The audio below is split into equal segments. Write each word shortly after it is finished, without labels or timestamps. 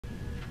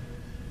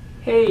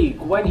Hey,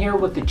 Gwen here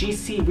with the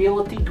GC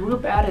Realty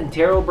Group at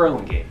Intero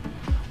Burlingame.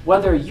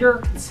 Whether you're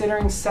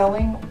considering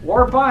selling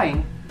or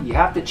buying, you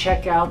have to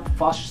check out the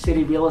Foster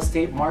City real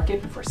estate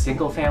market for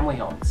single-family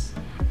homes.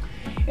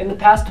 In the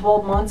past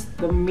 12 months,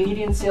 the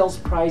median sales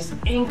price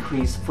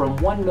increased from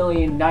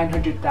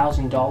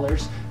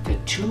 $1,900,000 to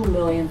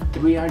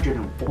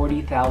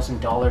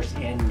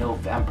 $2,340,000 in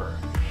November.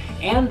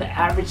 And the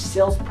average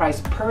sales price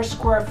per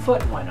square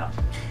foot went up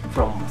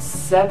from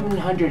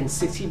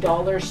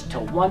 $760 to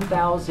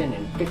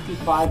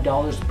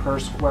 $1,055 per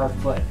square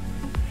foot.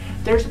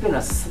 There's been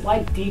a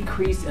slight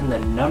decrease in the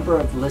number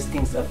of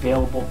listings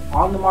available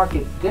on the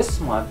market this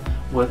month,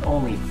 with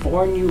only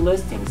 4 new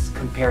listings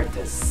compared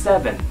to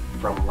 7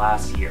 from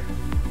last year.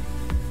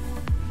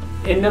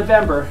 In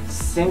November,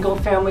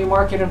 single-family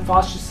market in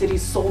Foster City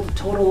sold a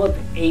total of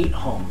 8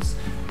 homes,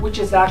 which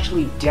is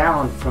actually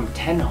down from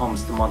 10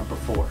 homes the month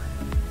before.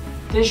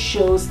 This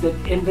shows that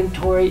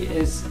inventory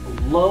is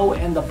low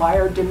and the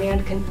buyer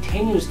demand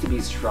continues to be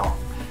strong.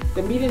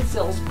 The median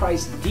sales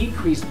price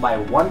decreased by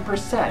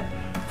 1%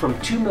 from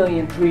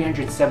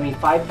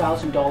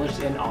 $2,375,000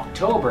 in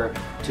October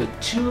to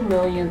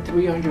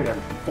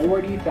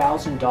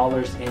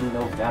 $2,340,000 in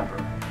November.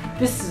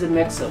 This is a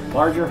mix of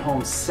larger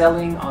homes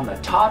selling on the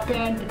top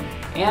end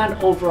and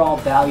overall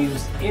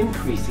values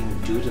increasing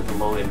due to the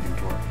low inventory.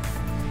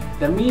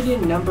 The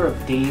median number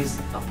of days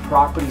of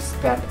property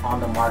spent on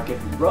the market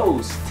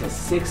rose to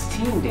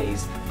 16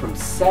 days from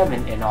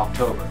 7 in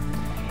October,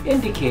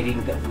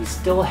 indicating that we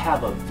still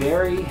have a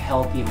very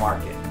healthy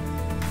market.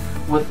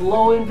 With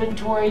low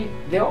inventory,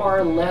 there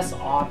are less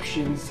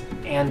options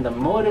and the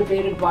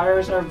motivated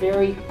buyers are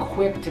very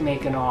quick to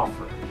make an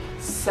offer.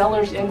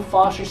 Sellers in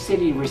Foster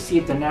City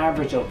received an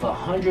average of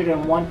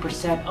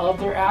 101% of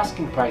their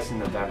asking price in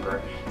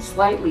November,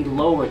 slightly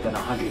lower than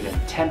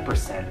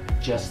 110%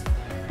 just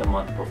the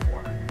month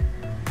before.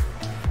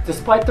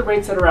 Despite the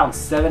rates at around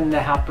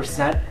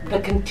 7.5%, the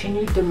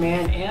continued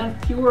demand and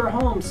fewer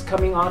homes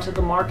coming onto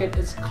the market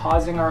is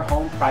causing our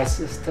home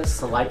prices to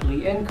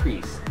slightly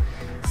increase.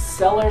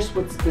 Sellers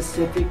with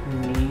specific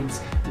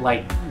needs,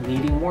 like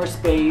needing more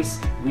space,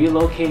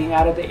 relocating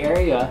out of the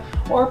area,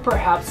 or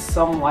perhaps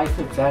some life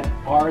event,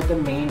 are the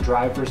main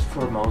drivers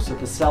for most of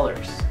the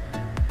sellers.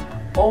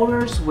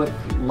 Owners with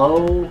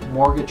low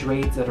mortgage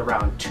rates at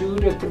around 2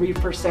 to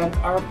 3%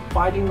 are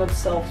finding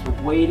themselves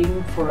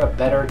waiting for a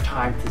better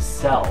time to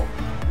sell,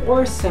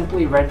 or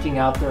simply renting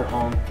out their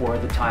home for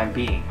the time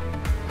being.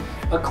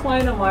 A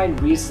client of mine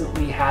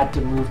recently had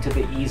to move to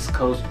the East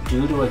Coast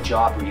due to a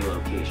job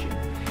relocation.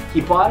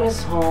 He bought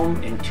his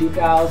home in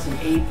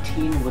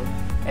 2018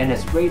 and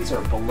his rates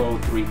are below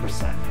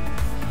 3%.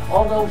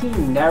 Although he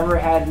never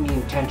had any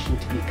intention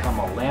to become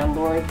a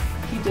landlord,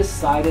 he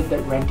decided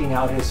that renting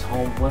out his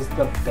home was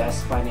the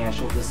best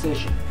financial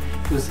decision.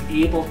 He was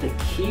able to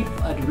keep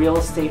a real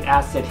estate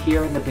asset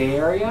here in the Bay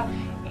Area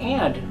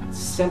and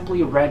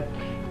simply rent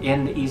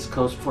in the East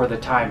Coast for the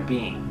time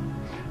being.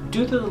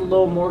 Due to the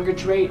low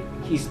mortgage rate,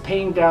 he's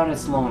paying down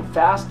his loan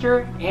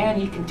faster and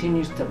he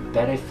continues to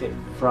benefit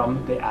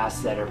from the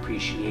asset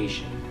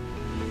appreciation.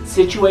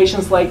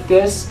 Situations like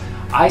this,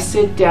 I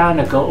sit down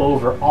and go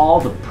over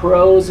all the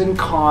pros and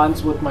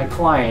cons with my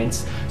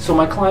clients so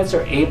my clients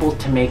are able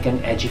to make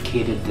an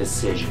educated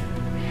decision.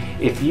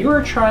 If you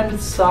are trying to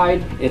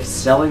decide if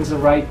selling's the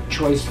right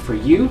choice for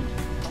you,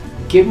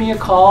 give me a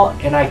call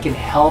and I can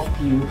help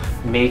you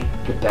make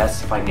the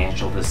best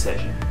financial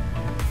decision.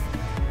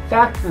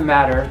 Fact of the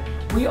matter,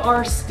 we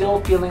are still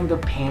feeling the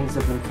pains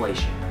of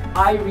inflation.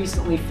 I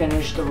recently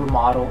finished a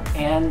remodel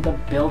and the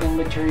building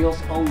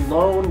materials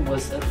alone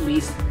was at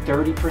least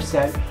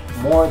 30%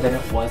 more than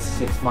it was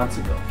 6 months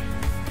ago.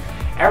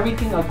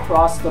 Everything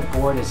across the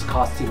board is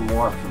costing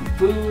more, from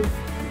food,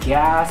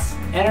 gas,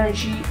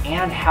 energy,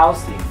 and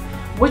housing,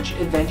 which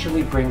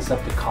eventually brings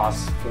up the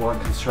costs for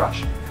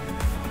construction.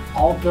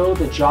 Although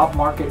the job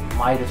market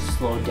might have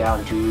slowed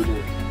down due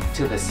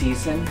to the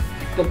season,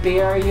 the Bay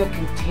Area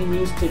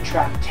continues to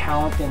attract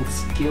talent and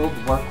skilled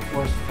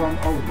workforce from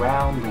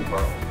around the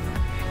world.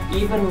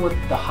 Even with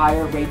the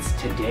higher rates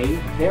today,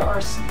 there are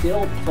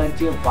still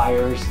plenty of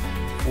buyers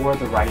for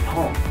the right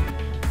home.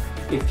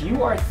 If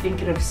you are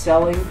thinking of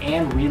selling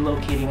and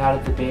relocating out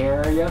of the Bay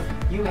Area,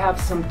 you have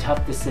some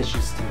tough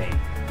decisions to make.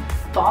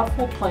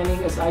 Thoughtful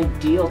planning is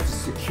ideal to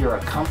secure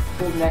a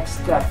comfortable next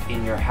step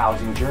in your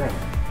housing journey.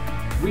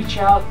 Reach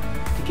out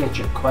to get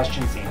your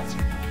questions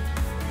answered.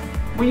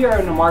 We are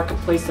in a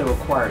marketplace that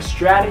requires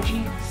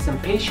strategy, some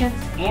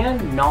patience,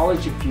 and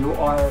knowledge if you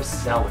are a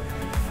seller.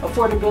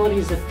 Affordability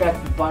is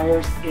affecting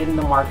buyers in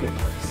the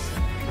marketplace.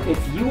 If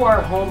you are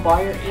a home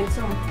buyer, it's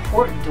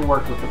important to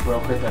work with a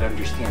broker that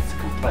understands the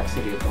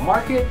complexity of the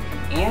market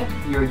and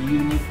your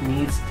unique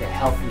needs to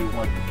help you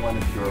with one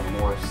of your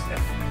most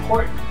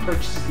important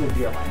purchases of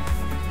your life.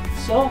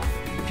 So,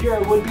 if you're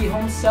a would-be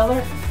home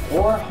seller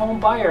or home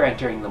buyer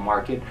entering the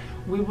market,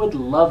 we would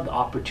love the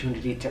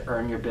opportunity to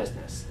earn your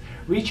business.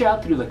 Reach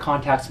out through the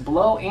contacts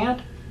below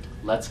and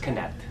let's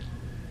connect.